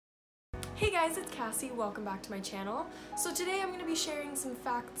Hey guys, it's Cassie. Welcome back to my channel. So today I'm going to be sharing some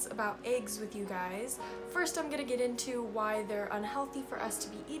facts about eggs with you guys. First I'm going to get into why they're unhealthy for us to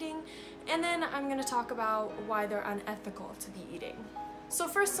be eating, and then I'm going to talk about why they're unethical to be eating. So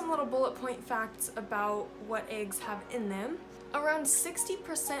first, some little bullet point facts about what eggs have in them. Around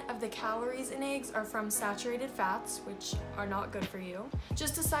 60% of the calories in eggs are from saturated fats, which are not good for you.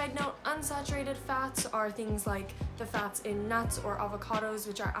 Just a side note, unsaturated fats are things like the fats in nuts or avocados,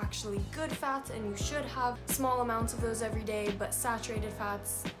 which are actually good fats and you should have small amounts of those every day, but saturated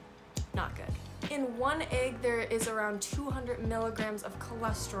fats, not good. In one egg, there is around 200 milligrams of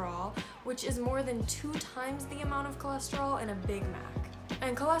cholesterol, which is more than 2 times the amount of cholesterol in a Big Mac.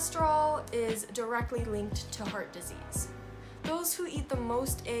 And cholesterol is directly linked to heart disease. Those who eat the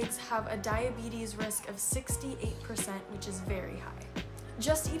most eggs have a diabetes risk of 68%, which is very high.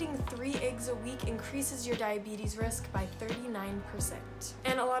 Just eating 3 eggs a week increases your diabetes risk by 39%.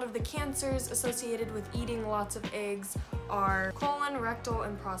 And a lot of the cancers associated with eating lots of eggs are colon, rectal,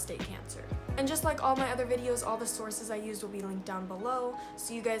 and prostate cancer. And just like all my other videos, all the sources I used will be linked down below,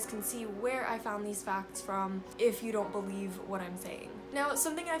 so you guys can see where I found these facts from if you don't believe what I'm saying. Now,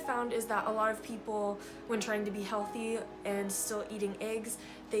 something I found is that a lot of people, when trying to be healthy and still eating eggs,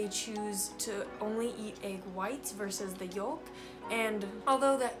 they choose to only eat egg whites versus the yolk. And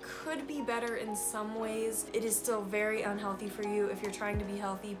although that could be better in some ways, it is still very unhealthy for you. If you're trying to be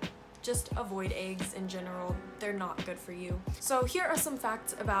healthy, just avoid eggs in general. They're not good for you. So here are some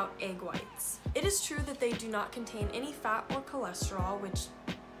facts about egg whites. It is true that they do not contain any fat or cholesterol, which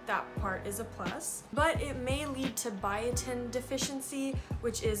that part is a plus, but it may lead to biotin deficiency,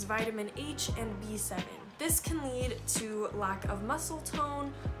 which is vitamin H and B7. This can lead to lack of muscle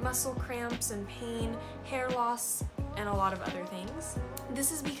tone, muscle cramps and pain, hair loss, and a lot of other things.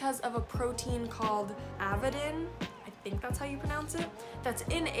 This is because of a protein called avidin, I think that's how you pronounce it, that's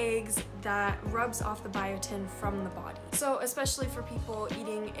in eggs that rubs off the biotin from the body. So especially for people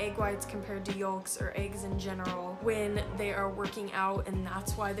eating egg whites compared to yolks or eggs in general when they are working out and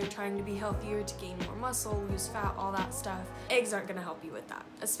that's why they're trying to be healthier, to gain more muscle, lose fat, all that stuff, eggs aren't gonna help you with that,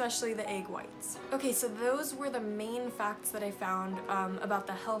 especially the egg whites. Okay, so those were the main facts that I found about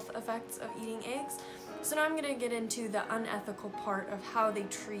the health effects of eating eggs. So now I'm gonna get into the unethical part of how they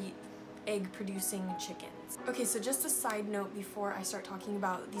treat egg producing chickens. Okay, so just a side note before I start talking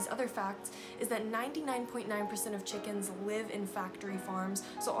about these other facts is that 99.9% of chickens live in factory farms.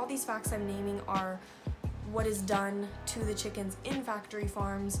 So all these facts I'm naming are what is done to the chickens in factory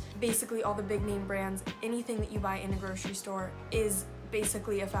farms. Basically all the big name brands, anything that you buy in a grocery store is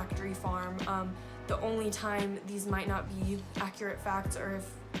basically a factory farm. The only time these might not be accurate facts are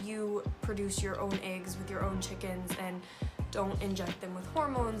if you produce your own eggs with your own chickens and don't inject them with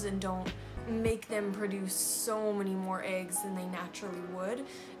hormones and don't make them produce so many more eggs than they naturally would.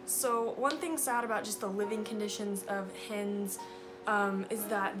 So one thing sad about just the living conditions of hens is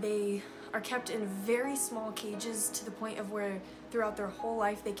that they are kept in very small cages to the point of where throughout their whole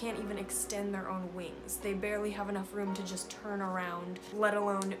life they can't even extend their own wings. They barely have enough room to just turn around, let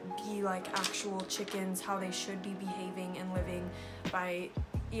alone be like actual chickens, how they should be behaving and living by,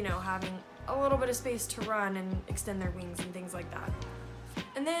 you know, having a little bit of space to run and extend their wings and things like that.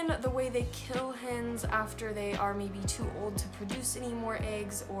 And then the way they kill hens after they are maybe too old to produce any more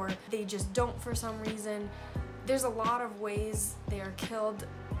eggs, or they just don't for some reason. There's a lot of ways they are killed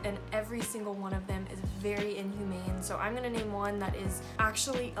and every single one of them is very inhumane. So I'm gonna name one that is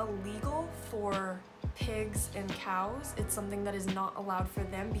actually illegal for pigs and cows. It's something that is not allowed for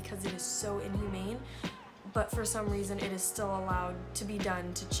them because it is so inhumane, but for some reason it is still allowed to be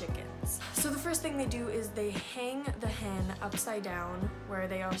done to chickens. So the first thing they do is they hang the hen upside down where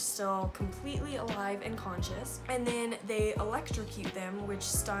they are still completely alive and conscious, and then they electrocute them, which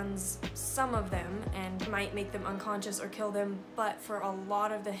stuns some of them and might make them unconscious or kill them, but for a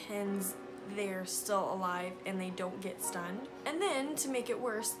lot of the hens they're still alive and they don't get stunned. And then to make it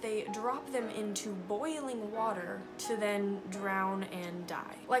worse, they drop them into boiling water to then drown and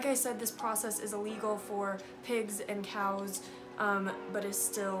die. Like I said, this process is illegal for pigs and cows, but is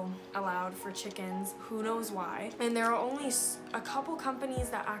still allowed for chickens. Who knows why? And there are only a couple companies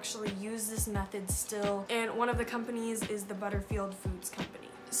that actually use this method still, and one of the companies is the Butterfield Foods company.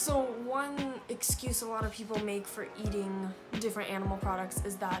 So one excuse a lot of people make for eating different animal products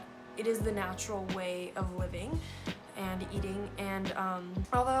is that it is the natural way of living and eating, and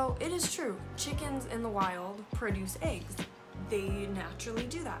although it is true, chickens in the wild produce eggs. They naturally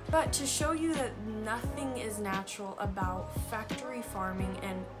do that. But to show you that nothing is natural about factory farming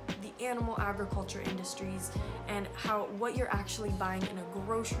and the animal agriculture industries and what you're actually buying in a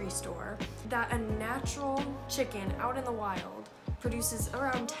grocery store, that a natural chicken out in the wild produces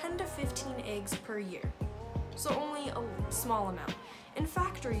around 10 to 15 eggs per year, so only a small amount. In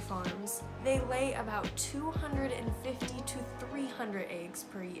factory farms, they lay about 250 to 300 eggs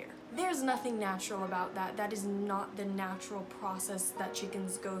per year. There's nothing natural about that. That is not the natural process that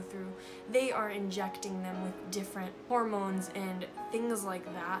chickens go through. They are injecting them with different hormones and things like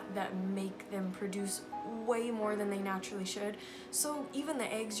that that make them produce way more than they naturally should. So even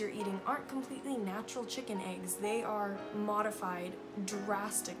the eggs you're eating aren't completely natural chicken eggs. They are modified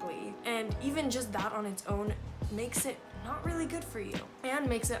drastically. And even just that on its own makes it not really good for you and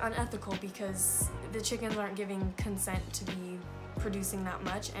makes it unethical because the chickens aren't giving consent to be producing that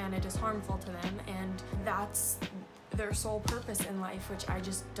much, and it is harmful to them, and that's their sole purpose in life, which I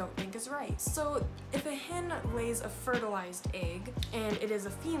just don't think is right. So if a hen lays a fertilized egg and it is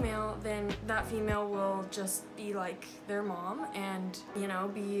a female, then that female will just be like their mom and, you know,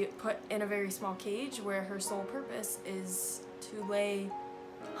 be put in a very small cage where her sole purpose is to lay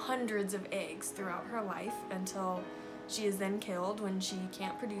hundreds of eggs throughout her life until she is then killed when she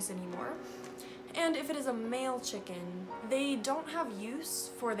can't produce anymore. And if it is a male chicken, they don't have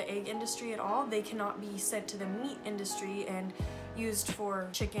use for the egg industry at all. They cannot be sent to the meat industry and used for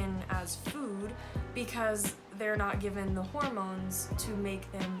chicken as food because they're not given the hormones to make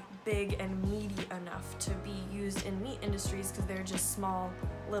them big and meaty enough to be used in meat industries because they're just small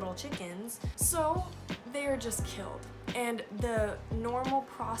little chickens. So they are just killed. And the normal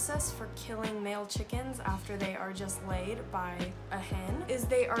process for killing male chickens after they are just laid by a hen is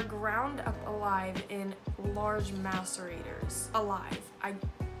they are ground up alive in large macerators. Alive.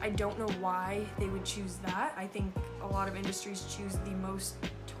 I don't know why they would choose that. I think a lot of industries choose the most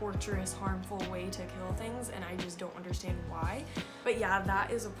torturous, harmful way to kill things, and I just don't understand why. But yeah,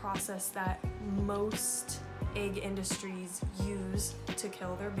 that is a process that most egg industries use to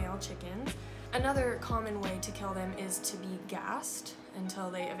kill their male chickens. Another common way to kill them is to be gassed until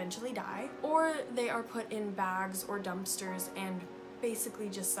they eventually die, or they are put in bags or dumpsters and basically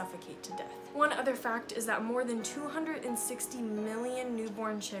just suffocate to death. One other fact is that more than 260 million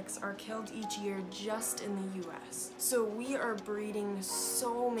newborn chicks are killed each year just in the US. So we are breeding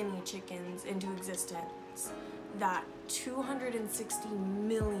so many chickens into existence that 260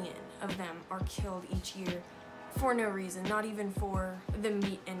 million of them are killed each year for no reason, not even for the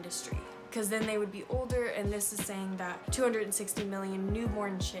meat industry. Because then they would be older, and this is saying that 260 million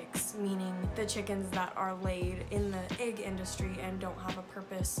newborn chicks, meaning the chickens that are laid in the egg industry and don't have a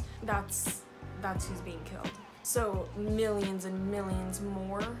purpose, that's who's being killed. So millions and millions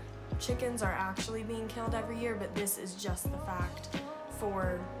more chickens are actually being killed every year, but this is just the fact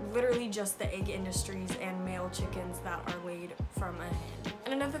for literally just the egg industries and male chickens that are laid from a hen.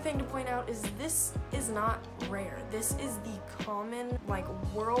 And another thing to point out is this is not rare. This is the common, like,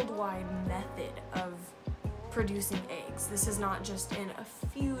 worldwide method of producing eggs. This is not just in a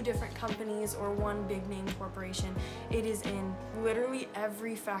few different companies or one big name corporation. It is in literally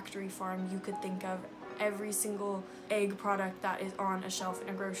every factory farm you could think of. Every single egg product that is on a shelf in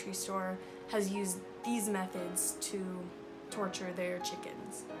a grocery store has used these methods to torture their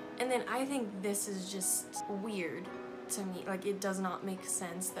chickens. And then I think this is just weird to me. Like, it does not make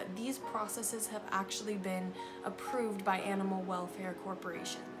sense that these processes have actually been approved by animal welfare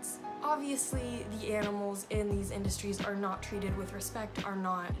corporations. Obviously, the animals in these industries are not treated with respect, are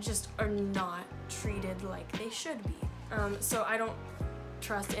not treated like they should be. So I don't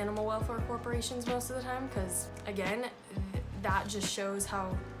trust animal welfare corporations most of the time, because again, that just shows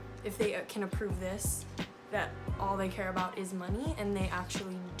how, if they can approve this, that all they care about is money, and they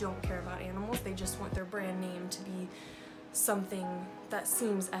actually don't care about animals. They just want their brand name to be something that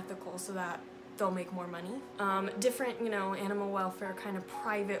seems ethical so that they'll make more money. Different, you know, animal welfare kind of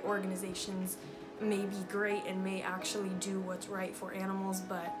private organizations may be great and may actually do what's right for animals,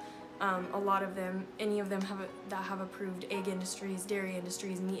 but a lot of them, any of them that have approved egg industries, dairy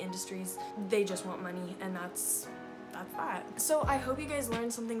industries, meat industries, they just want money, and that's that. So I hope you guys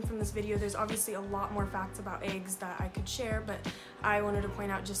learned something from this video. There's obviously a lot more facts about eggs that I could share, but I wanted to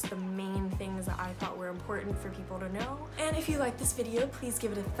point out just the main things that I thought were important for people to know. And if you like this video, please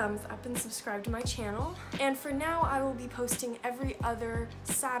give it a thumbs up and subscribe to my channel. And for now, I will be posting every other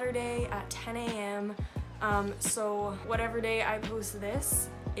Saturday at 10 a.m. So whatever day I post this,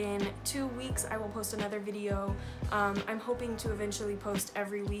 in 2 weeks I will post another video. I'm hoping to eventually post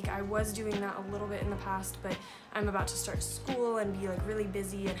every week. I was doing that a little bit in the past, but I'm about to start school and be like really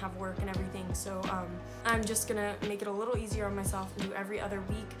busy and have work and everything, so I'm just gonna make it a little easier on myself and do every other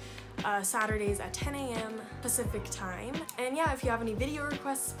week, Saturdays at 10 a.m. Pacific time. And yeah, if you have any video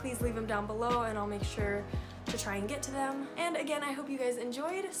requests, please leave them down below and I'll make sure to try and get to them. And again, I hope you guys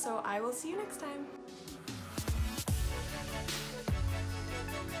enjoyed, so I will see you next time.